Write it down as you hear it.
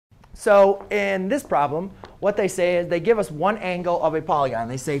So in this problem, what they say is they give us one angle of a polygon.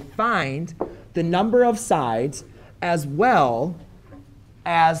 They say find the number of sides as well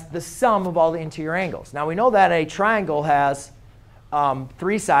as the sum of all the interior angles. Now we know that a triangle has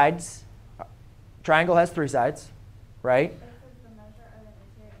 3 sides. Triangle has 3 sides, right? The measure of an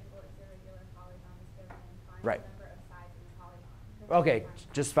interior angle is a regular polygon is given and find Right. the number of sides in the polygon. OK,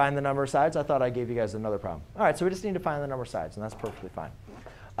 just find the number of sides. I thought I gave you guys another problem. All right, so we just need to find the number of sides, and that's perfectly fine.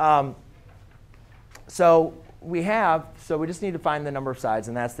 So we just need to find the number of sides,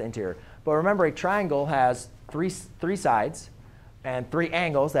 and that's the interior. But remember, a triangle has three sides and 3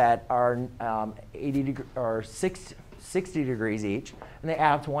 angles that are 60 degrees each, and they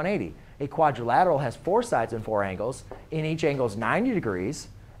add up to 180. A quadrilateral has 4 sides and 4 angles. In each angle is 90 degrees,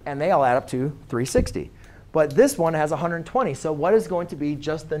 and they all add up to 360. But this one has 120. So what is going to be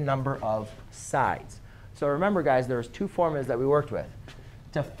just the number of sides? So remember, guys, there's 2 formulas that we worked with.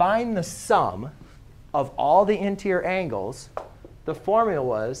 To find the sum of all the interior angles, the formula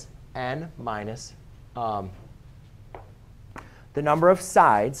was n minus the number of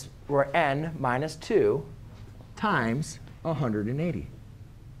sides were n minus 2 times 180.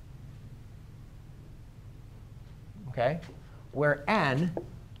 OK? Where n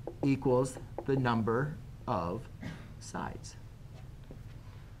equals the number of sides.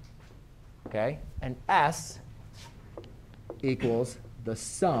 OK? And s equals the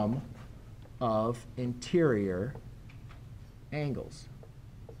sum of interior angles.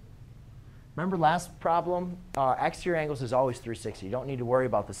 Remember last problem? Exterior angles is always 360. You don't need to worry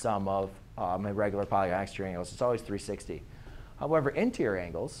about the sum of a regular polygon exterior angles. It's always 360. However, interior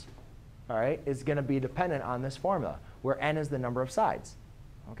angles, all right, is going to be dependent on this formula, where n is the number of sides.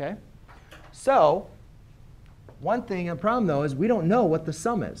 OK? So one thing, a problem, though, is we don't know what the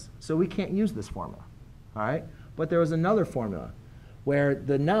sum is. So we can't use this formula. All right? But there was another formula, where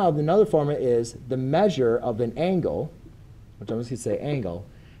another formula is the measure of an angle, which I'm just going to say angle,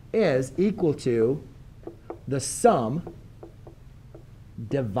 is equal to the sum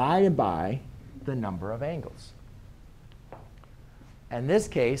divided by the number of angles. In this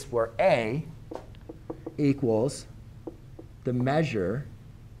case, where A equals the measure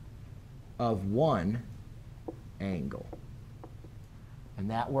of one angle.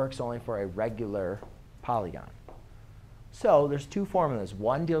 And that works only for a regular polygon. So there's 2 formulas.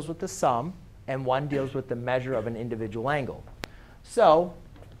 One deals with the sum, and one deals with the measure of an individual angle. So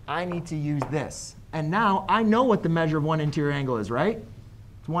I need to use this. And now I know what the measure of one interior angle is, right?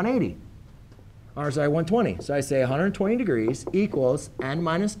 It's 180. Or sorry, 120. So I say 120 degrees equals n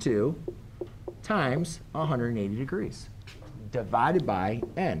minus 2 times 180 degrees divided by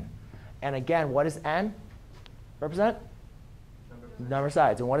n. And again, what does n represent? Number of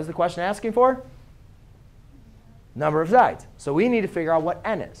sides. And what is the question asking for? Number of sides. So we need to figure out what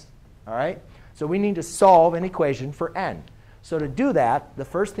n is. All right? So we need to solve an equation for n. So to do that, the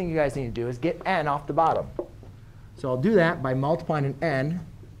first thing you guys need to do is get n off the bottom. So I'll do that by multiplying an n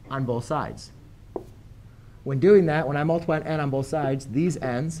on both sides. When doing that, when I multiply an n on both sides, these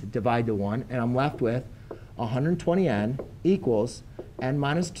n's divide to 1, and I'm left with 120n equals n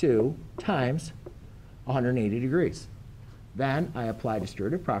minus 2 times 180 degrees. Then I apply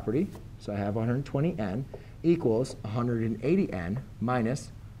distributive property. So I have 120n equals 180n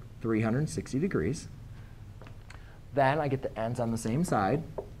minus 360 degrees. Then I get the n's on the same side.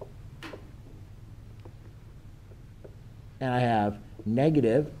 And I have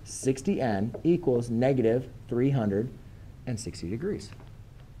negative 60n equals negative 360 degrees.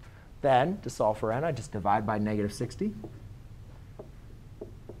 Then, to solve for n, I just divide by negative 60.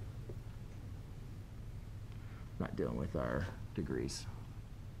 Not dealing with our degrees.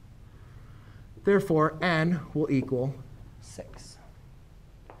 Therefore, n will equal 6.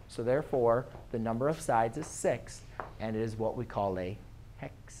 So therefore, the number of sides is 6, and it is what we call a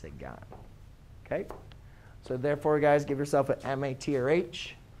hexagon. OK? So therefore, guys, give yourself an M, A, T, or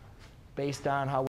H based on how